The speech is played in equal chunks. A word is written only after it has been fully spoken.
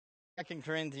2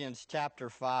 Corinthians chapter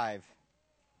 5.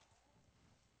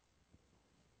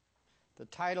 The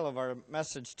title of our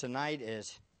message tonight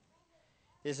is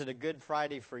it a Good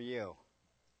Friday for you?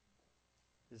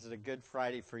 Is it a Good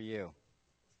Friday for you?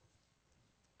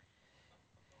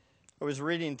 I was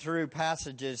reading through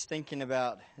passages thinking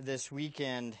about this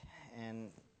weekend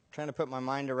and trying to put my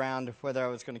mind around whether I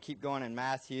was going to keep going in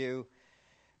Matthew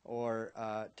or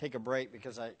take a break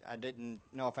because I didn't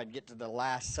know if I'd get to the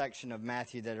last section of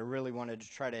Matthew that I really wanted to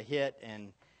try to hit,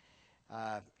 and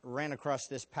ran across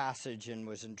this passage and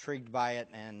was intrigued by it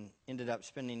and ended up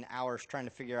spending hours trying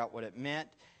to figure out what it meant.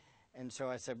 And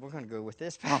so I said, we're going to go with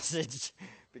this passage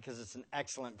because it's an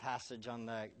excellent passage on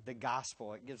the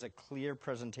gospel. It gives a clear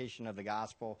presentation of the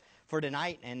gospel for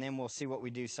tonight, and then we'll see what we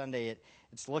do Sunday.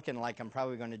 It's looking like I'm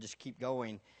probably going to just keep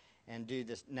going and do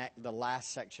the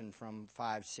last section from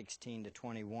 5:16 to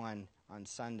 21 on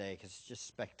Sunday, because it's just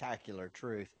spectacular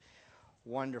truth,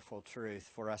 wonderful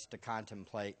truth for us to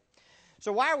contemplate.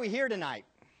 So why are we here tonight?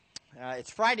 It's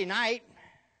Friday night.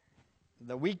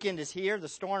 The weekend is here. The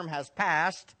storm has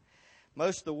passed.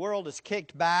 Most of the world is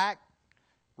kicked back,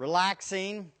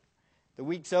 relaxing. The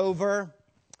week's over.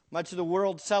 Much of the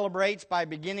world celebrates by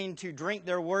beginning to drink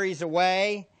their worries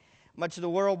away. Much of the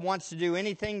world wants to do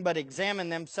anything but examine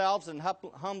themselves and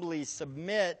humbly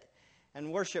submit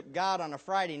and worship God on a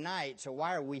Friday night. So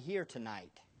why are we here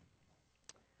tonight?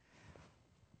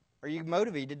 Are you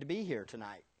motivated to be here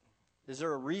tonight? Is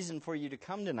there a reason for you to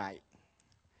come tonight?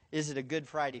 Is it a Good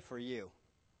Friday for you?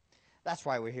 That's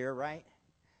why we're here, right?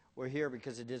 We're here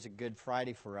because it is a Good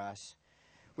Friday for us.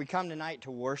 We come tonight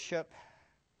to worship,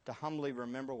 to humbly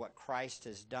remember what Christ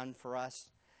has done for us,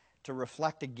 to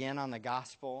reflect again on the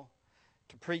gospel,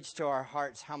 to preach to our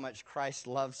hearts how much Christ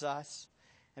loves us,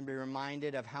 and be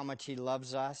reminded of how much He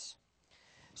loves us.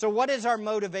 So what is our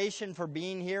motivation for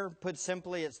being here? Put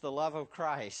simply, it's the love of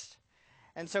Christ.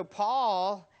 And so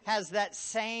Paul has that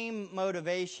same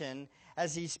motivation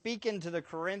as he's speaking to the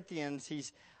Corinthians.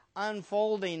 He's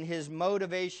unfolding his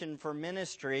motivation for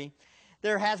ministry.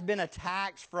 There has been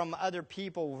attacks from other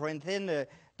people within the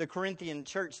Corinthian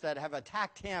church that have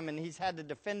attacked him, and he's had to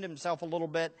defend himself a little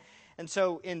bit. And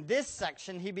so in this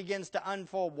section, he begins to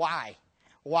unfold why.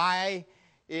 Why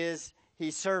is he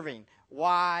serving?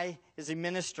 Why is he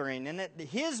ministering? And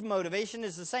his motivation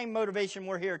is the same motivation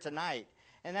we're here tonight,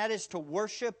 and that is to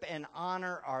worship and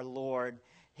honor our Lord.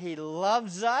 He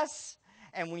loves us,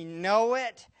 and we know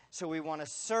it, so we want to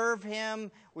serve Him,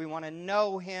 we want to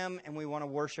know Him, and we want to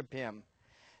worship Him.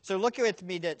 So look with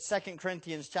me at 2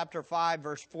 Corinthians chapter 5,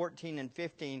 verse 14 and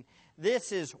 15.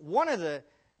 This is one of the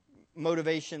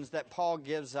motivations that Paul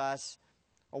gives us,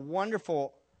 a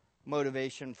wonderful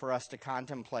motivation for us to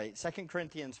contemplate. 2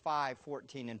 Corinthians 5,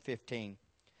 14 and 15.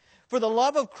 For the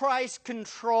love of Christ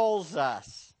controls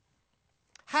us,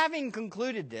 having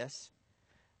concluded this,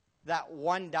 that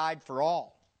one died for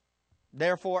all.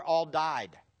 Therefore all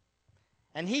died.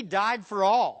 And He died for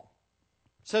all,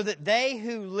 so that they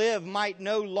who live might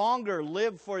no longer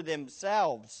live for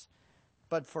themselves,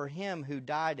 but for Him who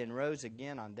died and rose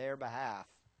again on their behalf.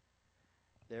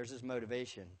 There's his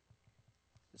motivation.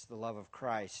 It's the love of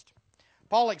Christ.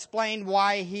 Paul explained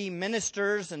why he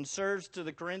ministers and serves to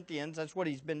the Corinthians. That's what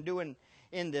he's been doing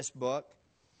in this book.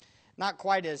 Not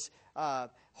quite as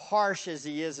harsh as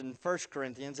he is in 1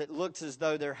 Corinthians. It looks as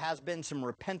though there has been some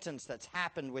repentance that's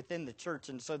happened within the church,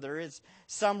 and so there is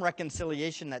some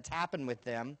reconciliation that's happened with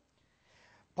them.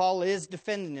 Paul is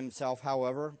defending himself,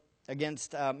 however,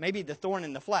 against maybe the thorn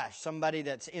in the flesh, somebody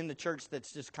that's in the church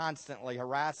that's just constantly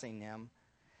harassing him.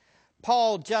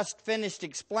 Paul just finished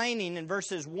explaining in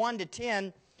verses 1 to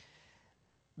 10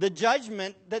 the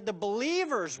judgment that the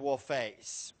believers will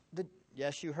face.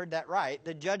 Yes, you heard that right.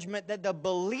 The judgment that the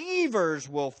believers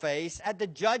will face at the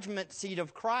judgment seat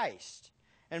of Christ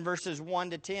in verses 1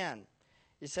 to 10.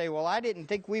 You say, well, I didn't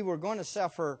think we were going to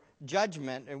suffer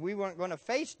judgment and we weren't going to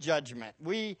face judgment.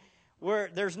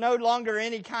 There's no longer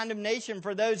any condemnation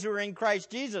for those who are in Christ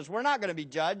Jesus. We're not going to be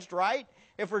judged, right?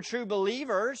 If we're true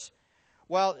believers.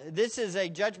 Well, this is a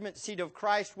judgment seat of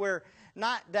Christ where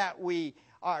not that we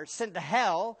are sent to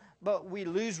hell, but we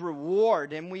lose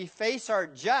reward and we face our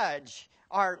judge,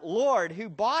 our Lord who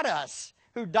bought us,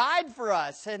 who died for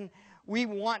us, and we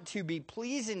want to be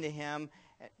pleasing to Him.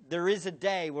 There is a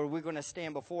day where we're going to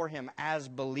stand before Him as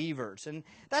believers. And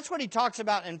that's what he talks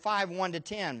about in 5, 1 to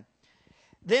 10.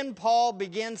 Then Paul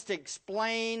begins to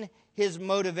explain his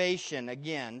motivation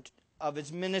again of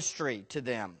his ministry to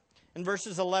them. In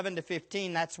verses 11 to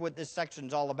 15, that's what this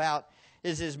section's all about,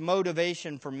 is his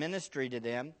motivation for ministry to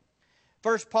them.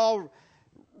 First, Paul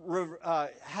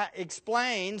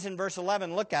explains in verse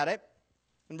 11, look at it.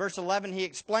 In verse 11, he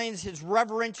explains his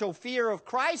reverential fear of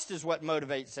Christ is what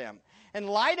motivates him. In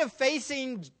light of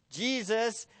facing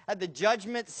Jesus at the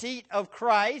judgment seat of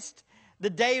Christ, the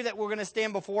day that we're going to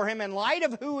stand before him, in light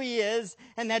of who he is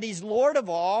and that he's Lord of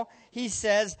all, he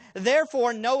says,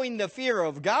 therefore, knowing the fear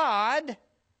of God,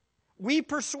 we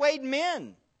persuade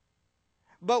men.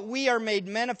 But we are made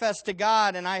manifest to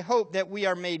God, and I hope that we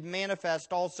are made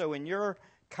manifest also in your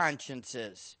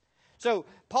consciences. So,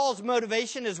 Paul's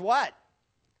motivation is what?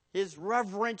 His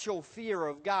reverential fear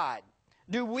of God.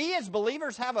 Do we as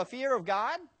believers have a fear of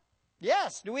God?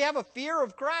 Yes. Do we have a fear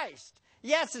of Christ?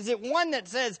 Yes. Is it one that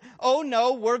says, oh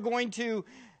no, we're going to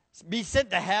be sent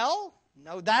to hell?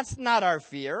 No, that's not our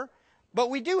fear. But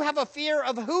we do have a fear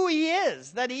of who he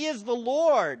is, that he is the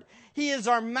Lord. He is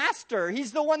our master.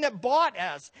 He's the one that bought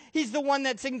us. He's the one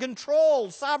that's in control,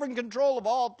 sovereign control of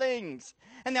all things.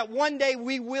 And that one day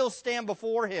we will stand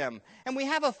before him. And we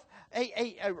have a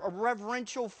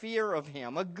reverential fear of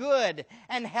him, a good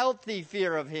and healthy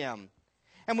fear of him.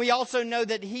 And we also know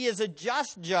that he is a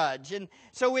just judge. And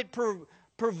so it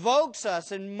provokes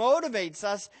us and motivates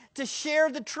us to share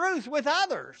the truth with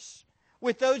others,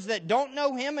 with those that don't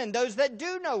know him and those that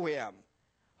do know him.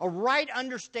 A right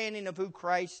understanding of who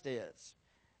Christ is.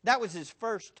 That was his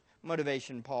first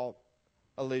motivation Paul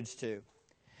alludes to.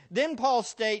 Then Paul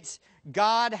states,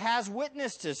 God has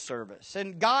witnessed his service,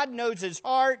 and God knows his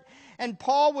heart, and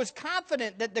Paul was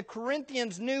confident that the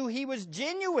Corinthians knew he was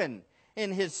genuine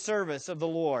in his service of the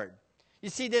Lord. You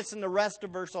see this in the rest of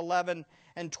verse 11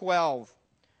 and 12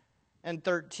 and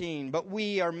 13. But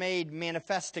we are made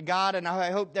manifest to God, and I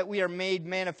hope that we are made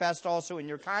manifest also in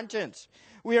your conscience.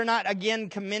 We are not again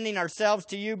commending ourselves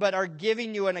to you, but are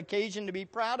giving you an occasion to be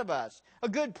proud of us. A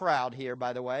good proud here,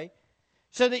 by the way.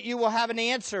 So that you will have an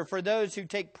answer for those who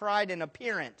take pride in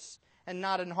appearance and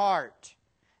not in heart.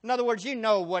 In other words, you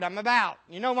know what I'm about.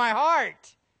 You know my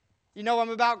heart. You know I'm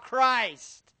about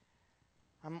Christ.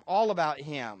 I'm all about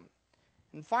him.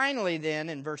 And finally then,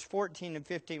 in verse 14 and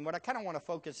 15, what I kind of want to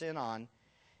focus in on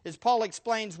is Paul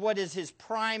explains what is his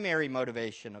primary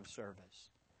motivation of service.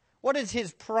 What is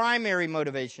his primary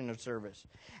motivation of service?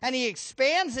 And he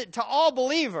expands it to all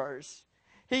believers.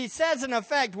 He says, in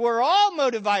effect, we're all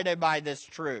motivated by this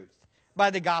truth,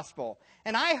 by the gospel.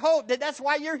 And I hope that that's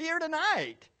why you're here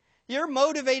tonight. You're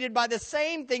motivated by the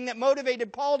same thing that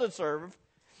motivated Paul to serve.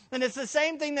 And it's the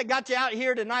same thing that got you out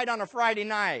here tonight on a Friday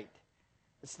night.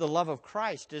 It's the love of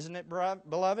Christ, isn't it,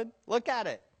 beloved? Look at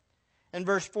it. In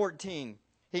verse 14,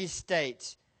 he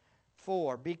states,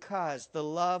 because the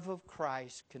love of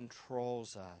Christ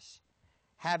controls us,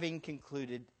 having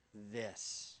concluded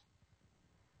this.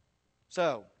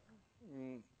 So,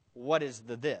 what is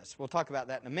the this? We'll talk about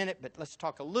that in a minute, but let's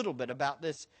talk a little bit about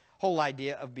this whole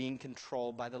idea of being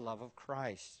controlled by the love of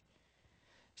Christ.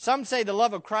 Some say the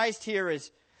love of Christ here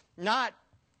is not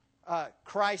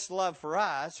Christ's love for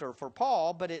us or for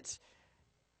Paul, but it's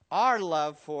our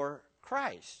love for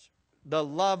Christ. The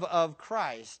love of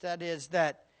Christ. That is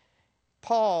that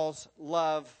Paul's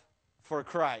love for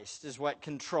Christ is what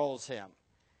controls him.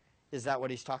 Is that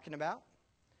what he's talking about?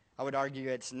 I would argue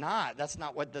it's not. That's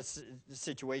not what the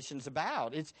situation's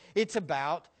about. It's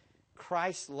about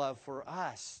Christ's love for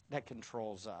us that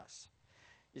controls us.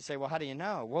 You say, well, how do you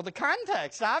know? Well, the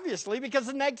context, obviously, because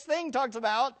the next thing talks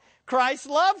about Christ's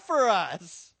love for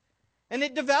us. And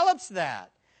it develops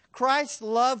that. Christ's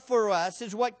love for us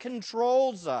is what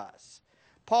controls us.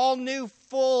 Paul knew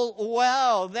full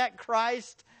well that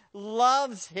Christ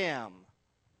loves him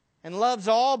and loves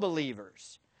all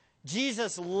believers.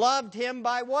 Jesus loved him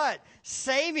by what?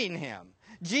 Saving him.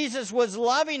 Jesus was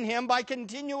loving him by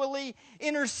continually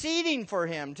interceding for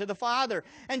him to the Father.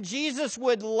 And Jesus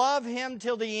would love him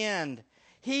till the end.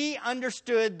 He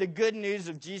understood the good news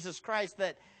of Jesus Christ,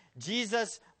 that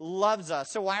Jesus loves us.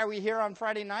 So why are we here on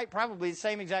Friday night? Probably the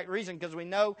same exact reason, because we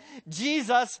know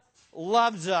Jesus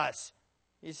loves us.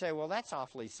 You say, well, that's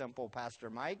awfully simple, Pastor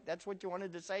Mike. That's what you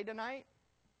wanted to say tonight?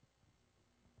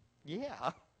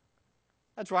 Yeah.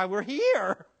 That's why we're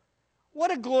here.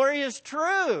 What a glorious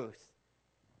truth.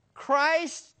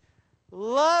 Christ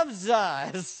loves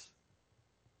us.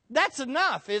 That's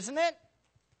enough, isn't it?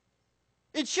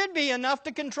 It should be enough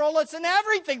to control us in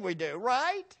everything we do,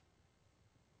 right?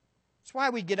 It's why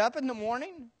we get up in the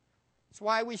morning. It's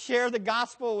why we share the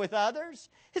gospel with others.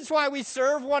 It's why we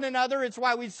serve one another. It's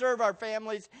why we serve our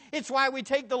families. It's why we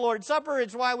take the Lord's Supper.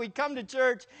 It's why we come to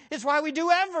church. It's why we do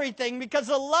everything, because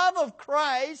the love of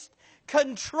Christ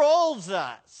controls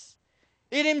us.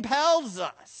 It impels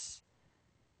us.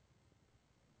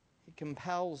 It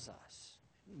compels us.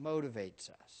 It motivates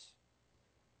us.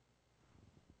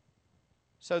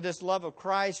 So this love of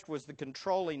Christ was the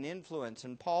controlling influence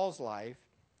in Paul's life.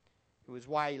 It was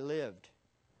why he lived.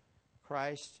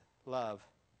 Christ's love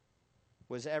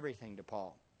was everything to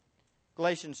Paul.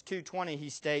 Galatians 2:20, he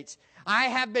states, I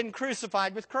have been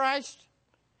crucified with Christ,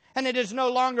 and it is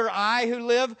no longer I who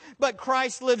live, but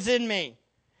Christ lives in me.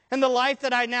 And the life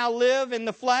that I now live in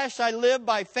the flesh, I live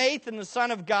by faith in the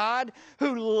Son of God,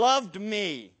 who loved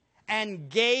me and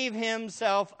gave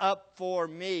himself up for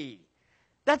me.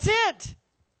 That's it.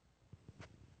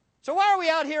 So why are we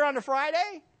out here on a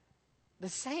Friday? The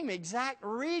same exact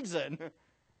reason.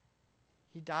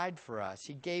 He died for us.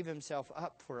 He gave himself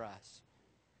up for us.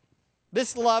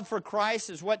 This love for Christ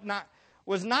is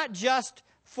was not just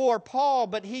for Paul,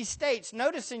 but he states,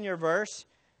 notice in your verse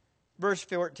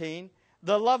 14,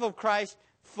 the love of Christ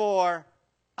for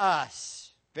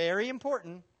us. Very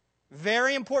important.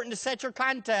 Very important to set your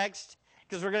context,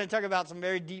 because we're going to talk about some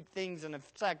very deep things in a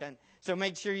second. So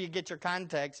make sure you get your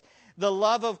context. The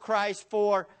love of Christ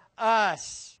for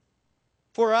us.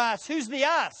 For us. Who's the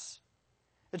us?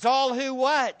 It's all who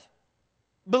what?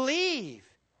 Believe.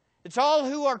 It's all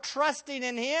who are trusting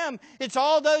in him. It's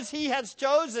all those he has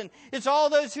chosen. It's all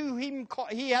those who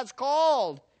he has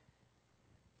called.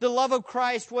 The love of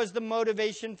Christ was the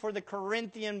motivation for the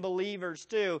Corinthian believers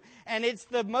too. And it's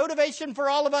the motivation for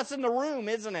all of us in the room,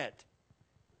 isn't it?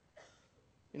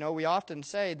 You know, we often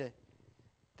say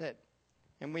that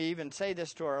and we even say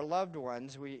this to our loved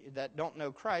ones that don't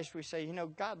know Christ. We say, you know,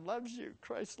 God loves you.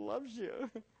 Christ loves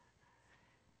you.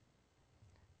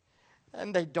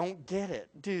 And they don't get it,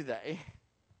 do they?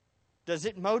 Does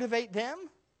it motivate them?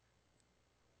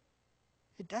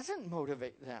 It doesn't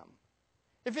motivate them.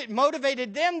 If it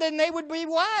motivated them, then they would be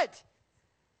what?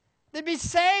 They'd be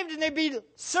saved and they'd be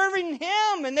serving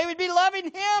him and they would be loving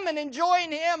him and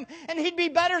enjoying him, and he'd be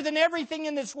better than everything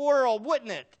in this world,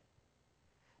 wouldn't it?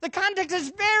 The context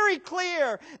is very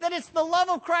clear that it's the love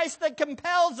of Christ that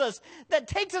compels us, that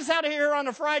takes us out of here on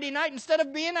a Friday night instead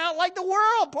of being out like the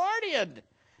world, partying.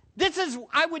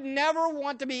 I would never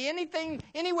want to be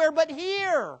anywhere but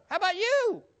here. How about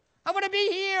you? I want to be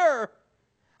here.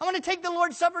 I want to take the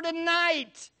Lord's Supper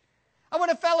tonight. I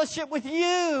want to fellowship with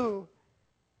you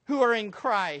who are in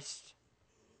Christ,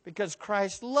 because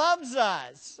Christ loves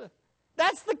us.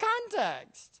 That's the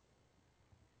context.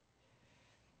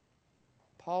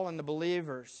 Paul and the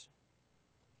believers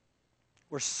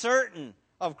were certain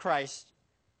of Christ's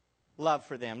love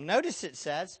for them. Notice it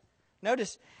says,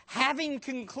 having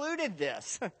concluded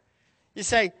this. You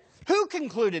say, who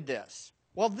concluded this?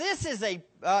 Well, this is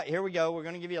here we go. We're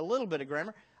going to give you a little bit of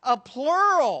grammar. A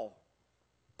plural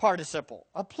participle.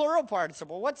 A plural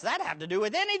participle. What's that have to do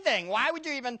with anything? Why would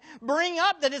you even bring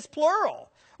up that it's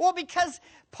plural? Well, because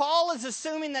Paul is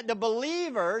assuming that the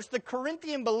believers, the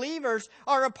Corinthian believers,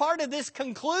 are a part of this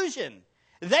conclusion.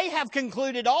 They have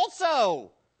concluded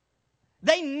also.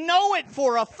 They know it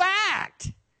for a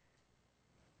fact.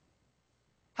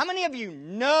 How many of you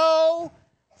know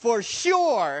for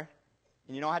sure,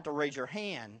 and you don't have to raise your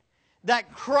hand,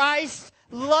 that Christ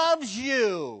loves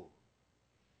you?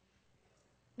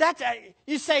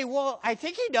 You say, well, I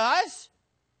think he does.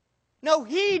 No,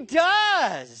 he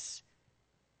does.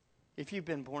 If you've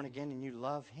been born again and you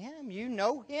love him,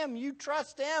 you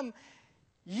trust him,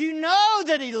 you know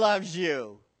that he loves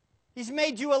you. He's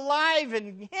made you alive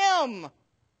in him.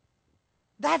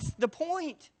 That's the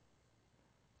point.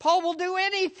 Paul will do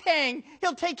anything.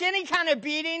 He'll take any kind of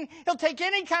beating. He'll take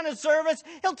any kind of service.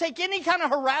 He'll take any kind of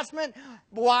harassment.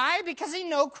 Why? Because he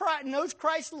knows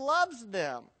Christ loves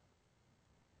them.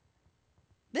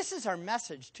 This is our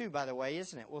message too, by the way,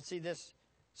 isn't it? We'll see this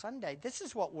Sunday. This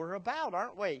is what we're about,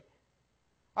 aren't we?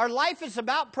 Our life is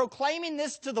about proclaiming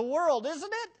this to the world,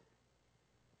 isn't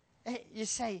it? You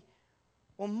say,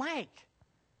 well, Mike,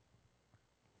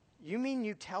 you mean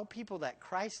you tell people that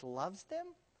Christ loves them?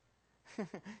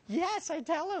 Yes, I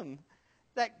tell them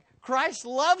that Christ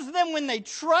loves them when they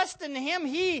trust in him.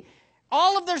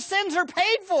 All of their sins are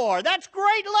paid for. That's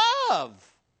great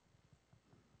love.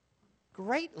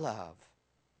 Great love.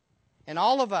 And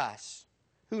all of us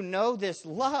who know this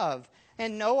love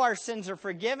and know our sins are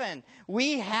forgiven,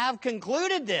 we have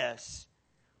concluded this.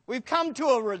 We've come to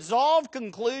a resolved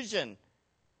conclusion.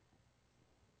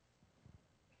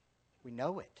 We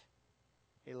know it.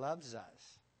 He loves us.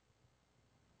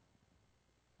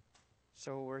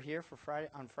 So we're here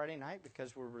on Friday night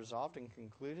because we're resolved and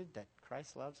concluded that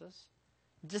Christ loves us?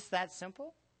 Just that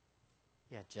simple?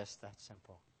 Yeah, just that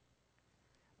simple.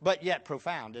 But yet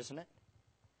profound, isn't it?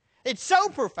 It's so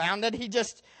profound that he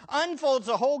just unfolds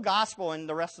the whole gospel in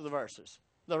the rest of the verses.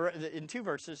 In 2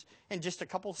 verses, in just a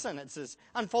couple sentences,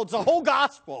 unfolds the whole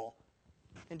gospel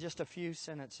in just a few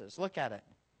sentences. Look at it.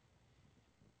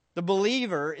 The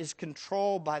believer is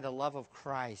controlled by the love of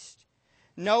Christ.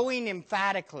 knowing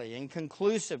emphatically and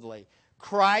conclusively,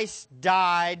 Christ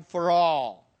died for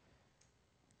all.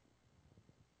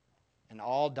 And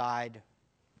all died,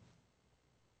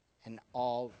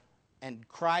 and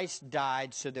Christ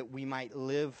died so that we might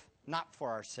live not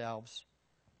for ourselves,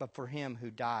 but for Him who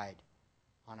died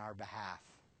on our behalf.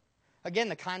 Again,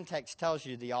 the context tells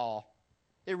you the all.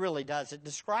 It really does. It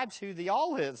describes who the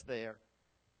all is there.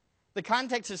 The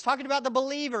context is talking about the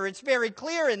believer. It's very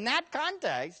clear in that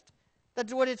context.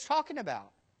 That's what it's talking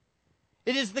about.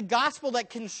 It is the gospel that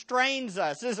constrains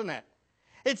us, isn't it?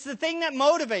 It's the thing that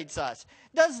motivates us.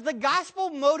 Does the gospel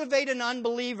motivate an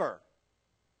unbeliever?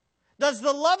 Does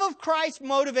the love of Christ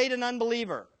motivate an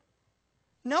unbeliever?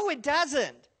 No, it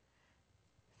doesn't.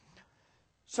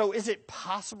 So is it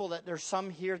possible that there's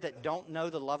some here that don't know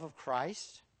the love of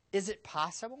Christ? Is it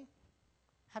possible?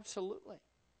 Absolutely.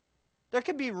 There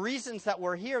could be reasons that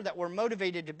we're here, that we're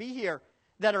motivated to be here,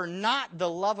 that are not the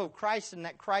love of Christ and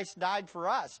that Christ died for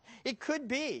us. It could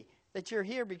be that you're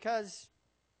here because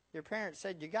your parents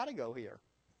said you got to go here.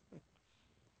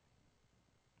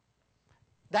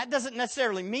 That doesn't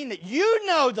necessarily mean that you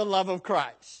know the love of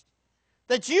Christ,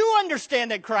 that you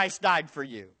understand that Christ died for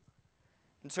you.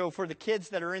 And so for the kids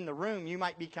that are in the room, you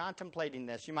might be contemplating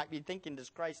this. You might be thinking, does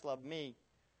Christ love me?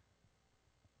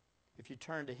 If you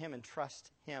turn to Him and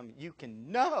trust Him, you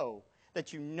can know that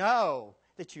He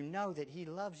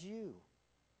loves you.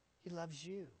 He loves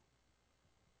you.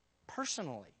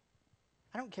 Personally.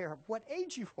 I don't care what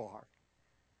age you are.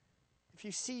 If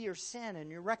you see your sin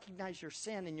and you recognize your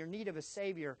sin and your need of a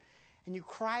Savior, and you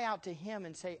cry out to Him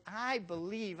and say, I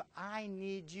believe I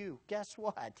need you, guess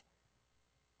what?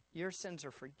 Your sins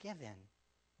are forgiven.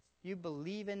 You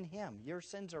believe in Him. Your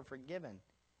sins are forgiven.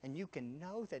 And you can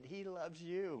know that He loves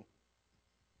you.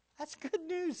 That's good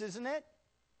news, isn't it?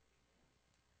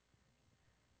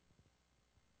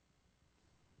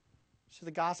 So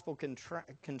the gospel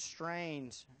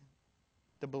constrains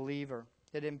the believer.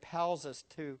 It impels us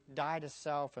to die to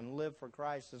self and live for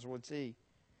Christ, as we'll see.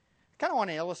 I kind of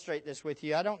want to illustrate this with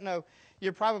you. I don't know,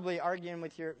 you're probably arguing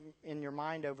in your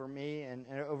mind over me and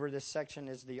over this section.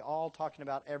 Is the all talking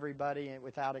about everybody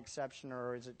without exception,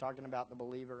 or is it talking about the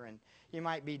believer? And you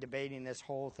might be debating this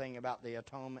whole thing about the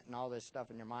atonement and all this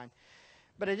stuff in your mind.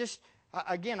 But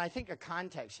I think a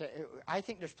context. I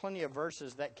think there's plenty of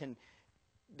verses that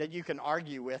you can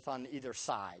argue with on either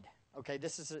side. Okay,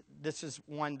 this is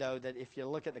one, though, that if you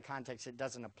look at the context, it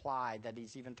doesn't apply that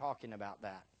he's even talking about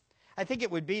that. I think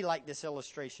it would be like this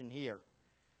illustration here.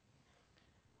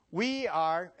 We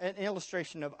are an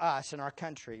illustration of us and our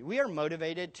country. We are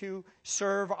motivated to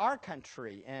serve our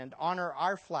country and honor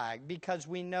our flag because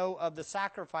we know of the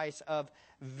sacrifice of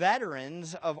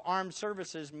veterans of armed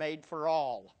services made for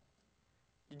all.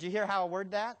 Did you hear how I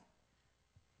word that?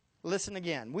 Listen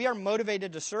again. We are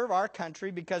motivated to serve our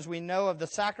country because we know of the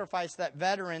sacrifice that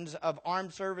veterans of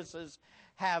armed services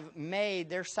have made,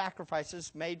 their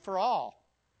sacrifices made for all.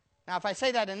 Now, if I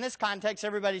say that in this context,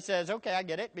 everybody says, okay, I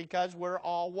get it, because we're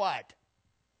all what?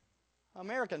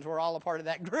 Americans. We're all a part of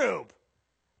that group.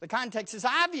 The context is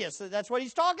obvious that that's what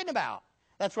he's talking about.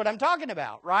 That's what I'm talking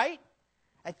about, right?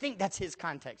 I think that's his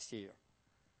context here.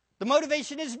 The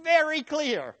motivation is very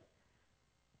clear.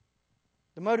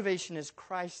 The motivation is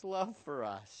Christ's love for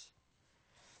us.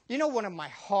 You know, one of my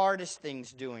hardest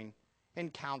things doing in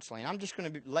counseling, I'm just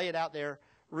going to lay it out there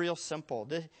real simple.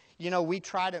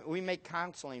 We make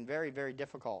counseling very, very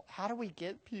difficult. How do we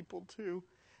get people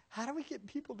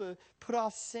to put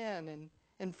off sin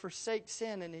and forsake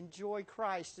sin and enjoy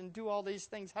Christ and do all these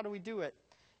things? How do we do it?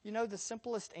 You know, the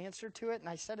simplest answer to it, and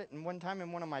I said it one time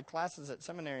in one of my classes at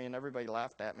seminary and everybody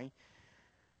laughed at me,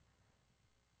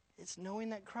 it's knowing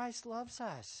that Christ loves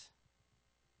us.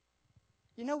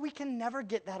 You know, we can never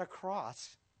get that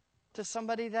across to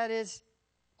somebody that is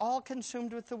all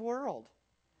consumed with the world.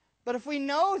 But if we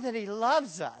know that He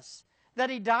loves us, that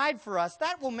He died for us,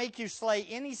 that will make you slay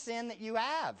any sin that you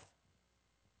have.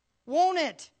 Won't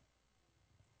it?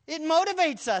 It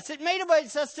motivates us. It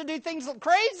motivates us to do things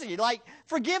crazy, like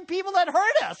forgive people that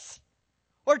hurt us,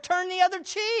 or turn the other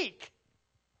cheek,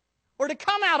 or to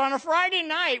come out on a Friday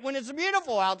night when it's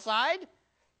beautiful outside,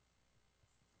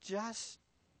 just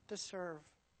to serve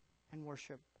and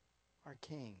worship our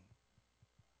King.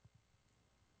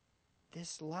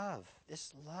 This love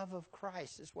of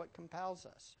Christ is what compels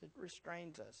us. It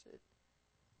restrains us. It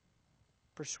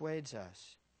persuades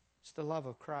us. It's the love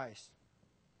of Christ.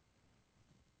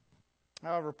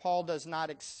 However, Paul does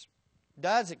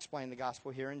explain the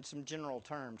gospel here in some general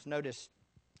terms. Notice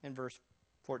in verse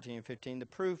 14 and 15, the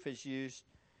proof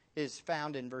is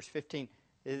found in verse 15,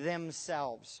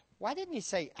 themselves. Why didn't he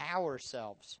say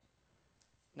ourselves?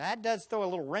 Now that does throw a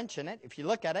little wrench in it. If you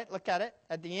look at it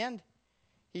at the end.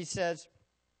 He says,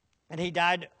 and he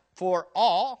died for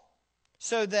all,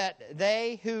 so that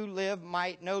they who live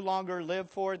might no longer live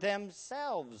for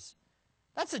themselves.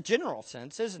 That's a general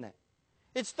sense, isn't it?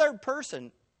 It's third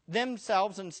person,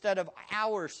 themselves instead of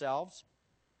ourselves.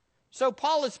 So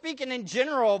Paul is speaking in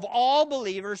general of all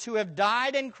believers who have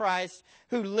died in Christ,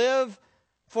 who live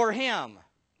for Him,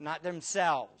 not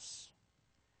themselves.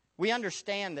 We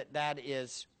understand that that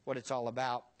is what it's all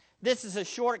about. This is a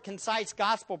short, concise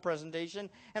gospel presentation,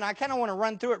 and I kind of want to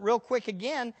run through it real quick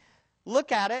again.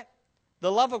 Look at it.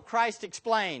 The love of Christ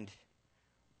explained.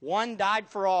 One died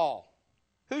for all.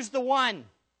 Who's the one?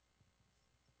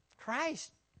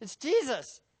 Christ. It's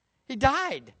Jesus. He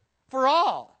died for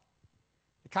all.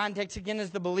 The context again is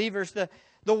the believers, the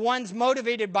ones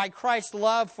motivated by Christ's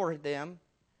love for them.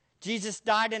 Jesus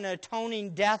died an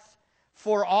atoning death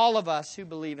for all of us who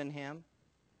believe in Him.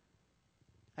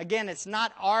 Again, it's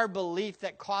not our belief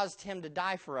that caused Him to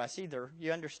die for us either.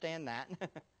 You understand that?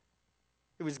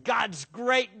 It was God's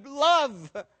great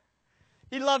love.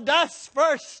 He loved us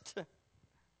first. It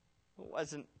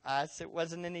wasn't us. It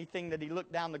wasn't anything that He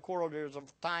looked down the corridors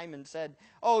of time and said,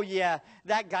 oh yeah,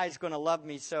 that guy's going to love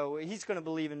me, so he's going to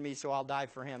believe in me, so I'll die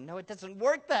for him. No, it doesn't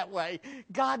work that way.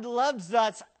 God loves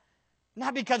us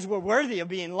not because we're worthy of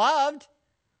being loved.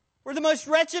 We're the most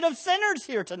wretched of sinners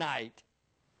here tonight.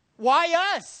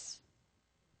 Why us?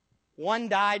 One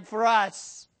died for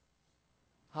us.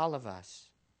 All of us.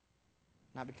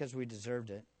 Not because we deserved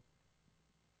it.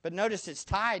 But notice it's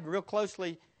tied real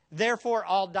closely. Therefore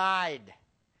all died.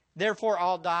 Therefore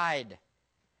all died.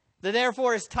 The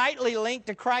therefore is tightly linked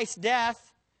to Christ's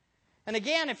death. And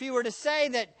again, if you were to say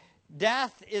that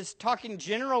death is talking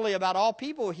generally about all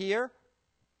people here,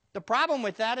 the problem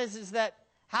with that is that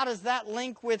how does that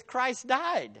link with Christ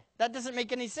died? That doesn't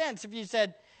make any sense. If you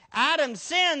said, Adam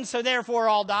sinned, so therefore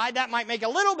all died, that might make a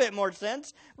little bit more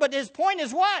sense. But his point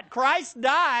is what? Christ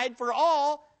died for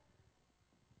all,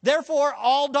 therefore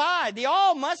all died. The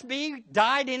all must be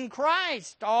died in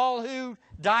Christ. All who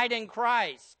died in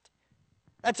Christ.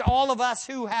 That's all of us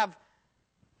who have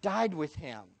died with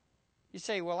Him. You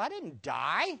say, well, I didn't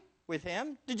die with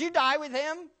Him. Did you die with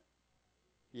Him?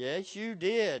 Yes, you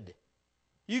did.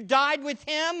 You died with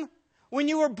Him when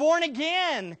you were born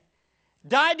again.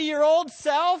 Died to your old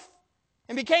self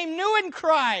and became new in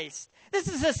Christ. This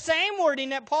is the same wording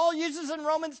that Paul uses in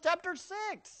Romans chapter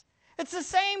 6. It's the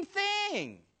same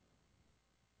thing.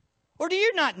 Or do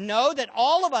you not know that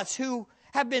all of us who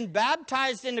have been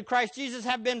baptized into Christ Jesus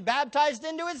have been baptized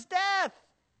into His death?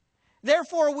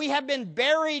 Therefore, we have been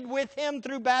buried with Him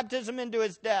through baptism into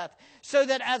His death, so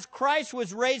that as Christ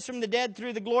was raised from the dead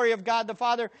through the glory of God the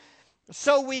Father,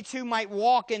 so we too might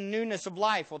walk in newness of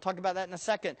life. We'll talk about that in a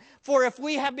second. For if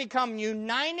we have become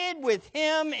united with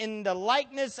Him in the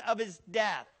likeness of His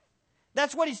death.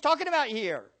 That's what he's talking about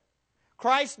here.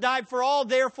 Christ died for all,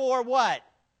 therefore what?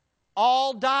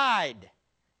 All died.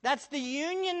 That's the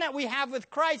union that we have with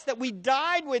Christ, that we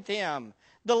died with Him.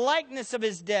 The likeness of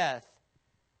His death.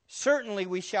 Certainly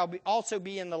we shall also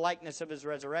be in the likeness of His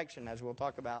resurrection, as we'll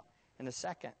talk about in a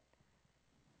second.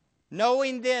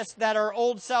 Knowing this, that our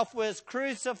old self was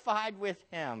crucified with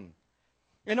Him,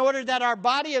 in order that our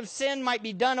body of sin might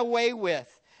be done away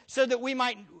with, so that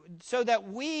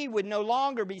we would no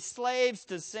longer be slaves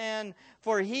to sin,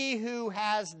 for he who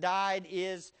has died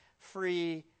is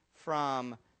free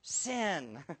from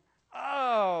sin.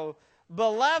 Oh,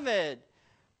 beloved,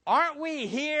 aren't we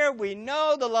here? We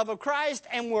know the love of Christ,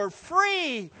 and we're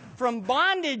free from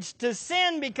bondage to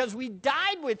sin because we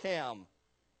died with Him.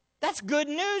 That's good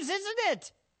news, isn't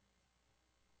it?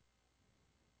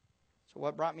 So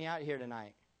what brought me out here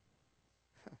tonight?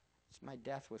 It's my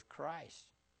death with Christ.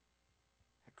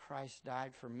 That Christ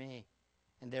died for me,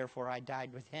 and therefore I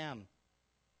died with Him.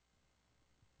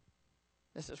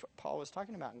 This is what Paul was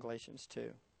talking about in Galatians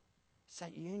 2. It's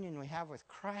that union we have with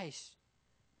Christ.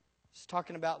 It's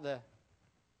talking about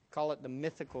call it the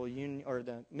mythical union, or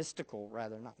the mystical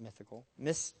rather, not mythical,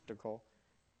 mystical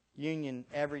union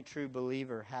every true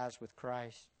believer has with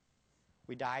Christ.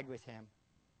 We died with Him.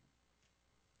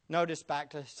 Notice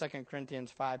back to 2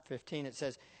 Corinthians 5:15, it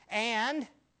says, and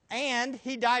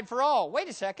He died for all. Wait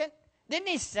a second. Didn't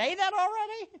he say that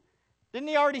already? Didn't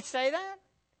he already say that?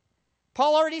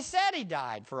 Paul already said He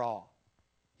died for all.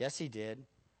 Yes, he did.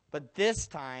 But this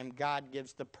time, God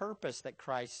gives the purpose that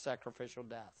Christ's sacrificial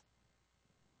death.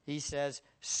 He says,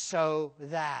 so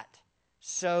that.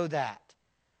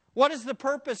 What is the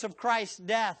purpose of Christ's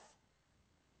death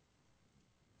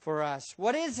for us?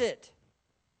 What is it?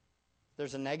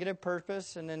 There's a negative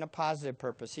purpose and then a positive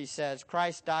purpose. He says,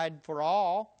 Christ died for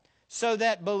all, so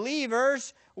that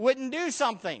believers wouldn't do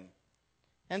something.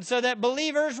 And so that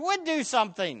believers would do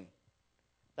something.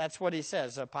 That's what he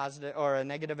says, a positive or a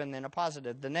negative and then a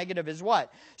positive. The negative is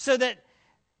what? So that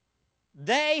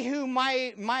they who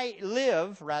might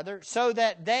live, rather, so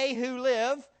that they who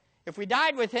live, if we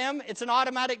died with him, it's an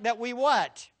automatic that we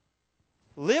what?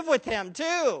 Live with him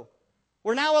too.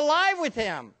 We're now alive with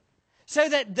him. So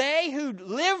that they who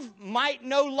live might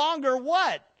no longer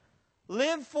what?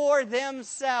 Live for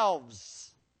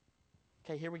themselves.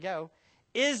 Okay, here we go.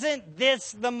 Isn't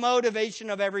this the motivation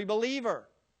of every believer?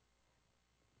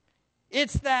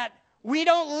 It's that we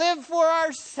don't live for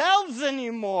ourselves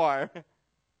anymore.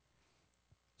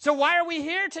 So why are we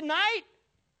here tonight?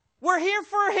 We're here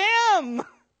for him.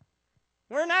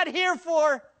 We're not here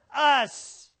for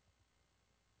us.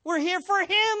 We're here for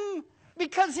him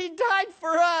because he died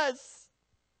for us.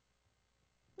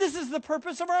 This is the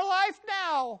purpose of our life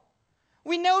now.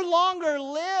 We no longer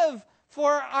live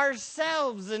for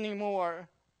ourselves anymore.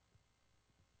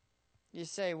 You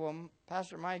say, well,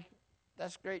 Pastor Mike,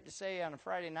 that's great to say on a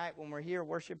Friday night when we're here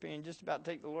worshiping and just about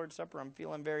to take the Lord's Supper. I'm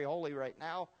feeling very holy right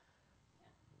now.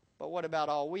 But what about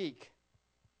all week?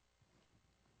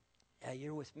 Yeah,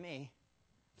 you're with me.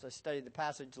 As I study the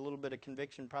passage, a little bit of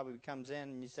conviction probably comes in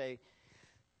and you say,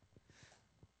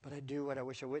 but I do what I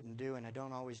wish I wouldn't do, and I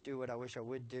don't always do what I wish I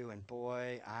would do, and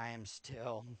boy, I am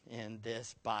still in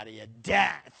this body of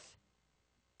death.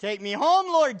 Take me home,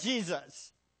 Lord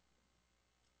Jesus.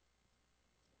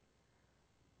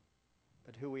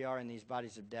 But who we are in these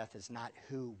bodies of death is not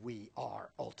who we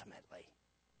are ultimately.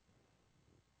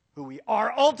 Who we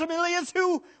are ultimately is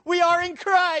who we are in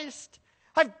Christ.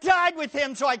 I've died with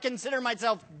him, so I consider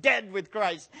myself dead with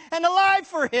Christ and alive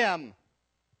for him.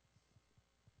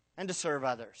 And to serve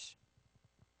others.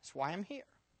 That's why I'm here.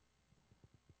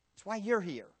 That's why you're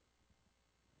here.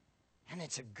 And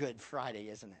it's a Good Friday,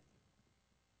 isn't it?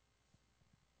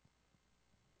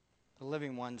 The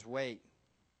living ones wait.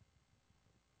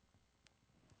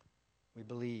 We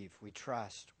believe, we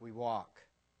trust, we walk.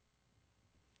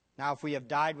 Now, if we have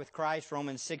died with Christ,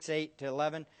 Romans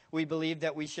 6:8-11, we believe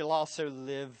that we shall also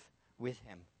live with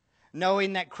him.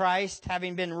 Knowing that Christ,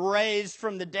 having been raised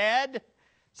from the dead,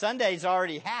 Sunday's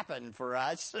already happened for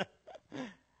us.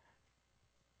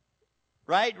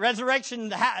 Right?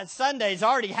 Resurrection Sunday's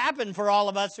already happened for all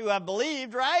of us who have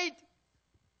believed, right?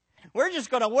 We're just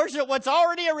going to worship what's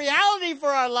already a reality for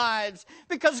our lives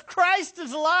because Christ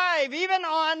is alive even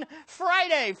on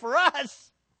Friday for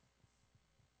us.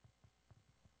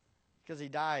 Because he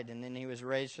died and then he was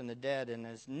raised from the dead and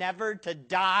is never to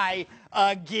die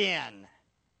again.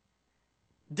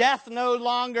 Death no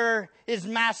longer is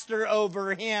master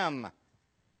over him.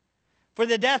 For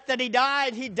the death that he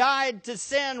died to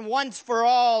sin once for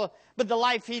all, but the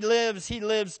life he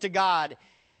lives to God.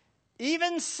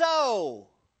 Even so,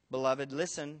 beloved,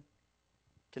 listen,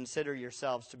 consider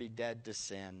yourselves to be dead to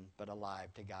sin, but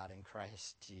alive to God in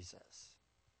Christ Jesus.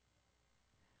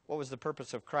 What was the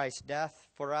purpose of Christ's death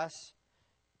for us?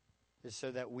 Is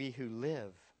so that we who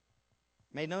live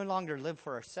may no longer live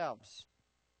for ourselves,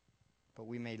 but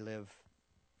we may live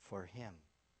for him.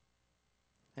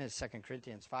 And in 2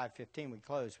 Corinthians 5:15, we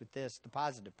close with this, the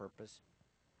positive purpose.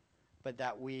 But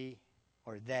that we,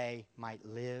 or they, might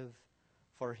live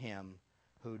for him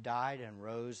who died and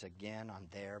rose again on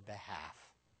their behalf.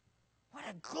 What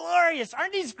a glorious,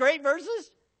 aren't these great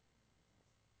verses?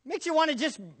 Makes you want to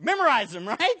just memorize them,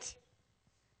 right?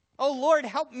 Oh, Lord,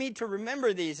 help me to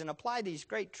remember these and apply these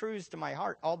great truths to my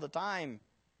heart all the time.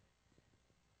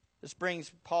 This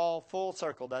brings Paul full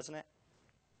circle, doesn't it?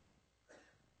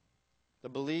 The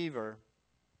believer,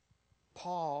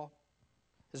 Paul,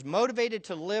 is motivated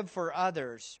to live for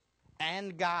others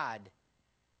and God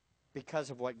because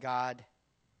of what God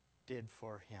did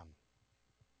for him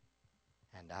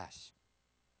and us.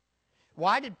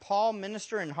 Why did Paul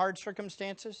minister in hard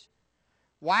circumstances?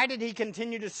 Why did he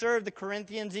continue to serve the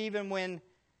Corinthians even when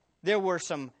there were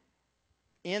some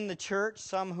in the church,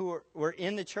 some who were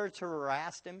in the church who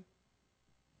harassed him?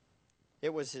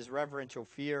 It was his reverential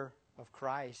fear of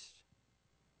Christ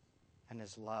and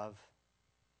his love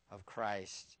of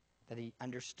Christ, that he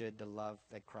understood the love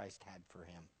that Christ had for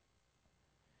him.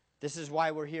 This is why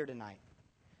we're here tonight.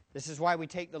 This is why we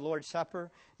take the Lord's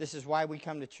Supper. This is why we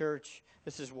come to church.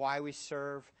 This is why we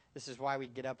serve. This is why we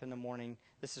get up in the morning.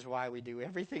 This is why we do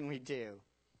everything we do.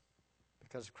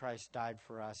 Because Christ died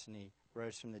for us and he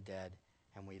rose from the dead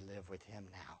and we live with him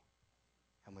now.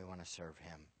 And we want to serve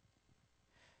him.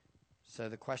 So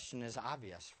the question is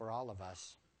obvious for all of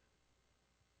us.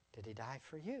 Did he die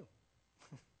for you?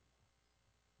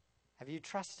 Have you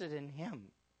trusted in him?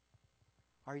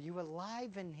 Are you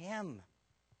alive in him?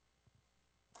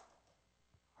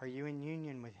 Are you in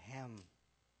union with Him?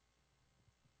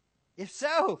 If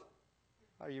so,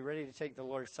 are you ready to take the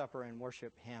Lord's Supper and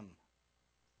worship Him?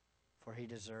 For He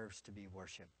deserves to be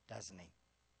worshiped, doesn't He?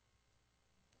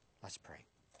 Let's pray.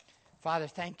 Father,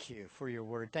 thank you for your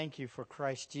word. Thank you for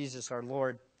Christ Jesus our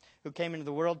Lord, who came into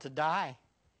the world to die,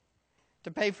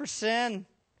 to pay for sin,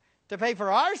 to pay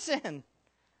for our sin,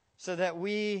 so that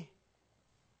we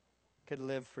could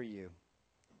live for you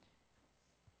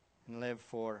and live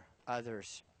for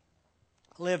others.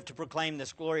 Live to proclaim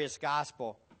this glorious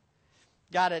gospel.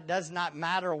 God, it does not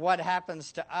matter what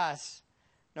happens to us,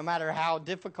 no matter how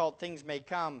difficult things may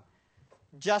come.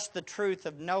 Just the truth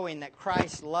of knowing that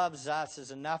Christ loves us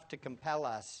is enough to compel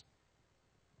us,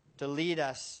 to lead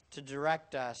us, to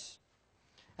direct us.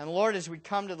 And Lord, as we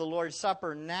come to the Lord's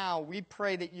Supper now, we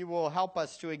pray that you will help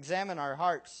us to examine our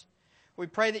hearts. We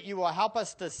pray that you will help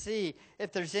us to see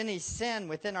if there's any sin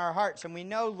within our hearts. And we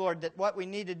know, Lord, that what we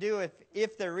need to do,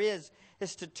 if there is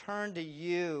to turn to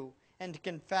you and to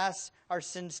confess our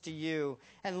sins to you.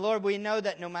 And Lord, we know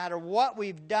that no matter what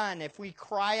we've done, if we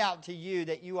cry out to you,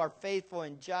 that you are faithful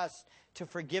and just to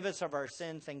forgive us of our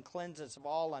sins and cleanse us of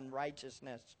all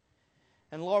unrighteousness.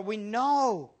 And Lord, we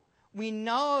know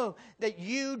that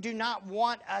you do not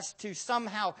want us to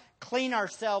somehow clean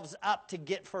ourselves up to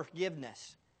get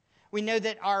forgiveness. We know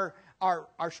that our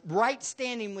right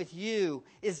standing with you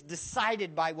is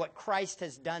decided by what Christ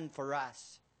has done for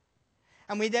us.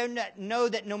 And we then know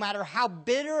that no matter how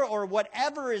bitter or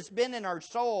whatever has been in our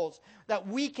souls, that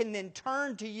we can then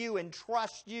turn to you and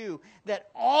trust you that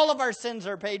all of our sins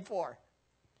are paid for.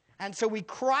 And so we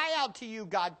cry out to you,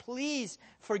 God, please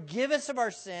forgive us of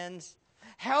our sins.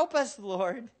 Help us,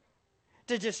 Lord,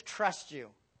 to just trust you,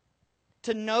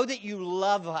 to know that you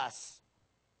love us.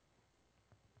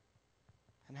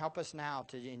 And help us now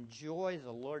to enjoy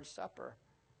the Lord's Supper,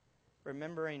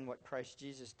 remembering what Christ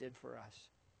Jesus did for us.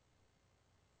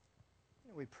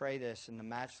 We pray this in the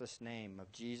matchless name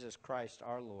of Jesus Christ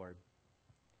our Lord.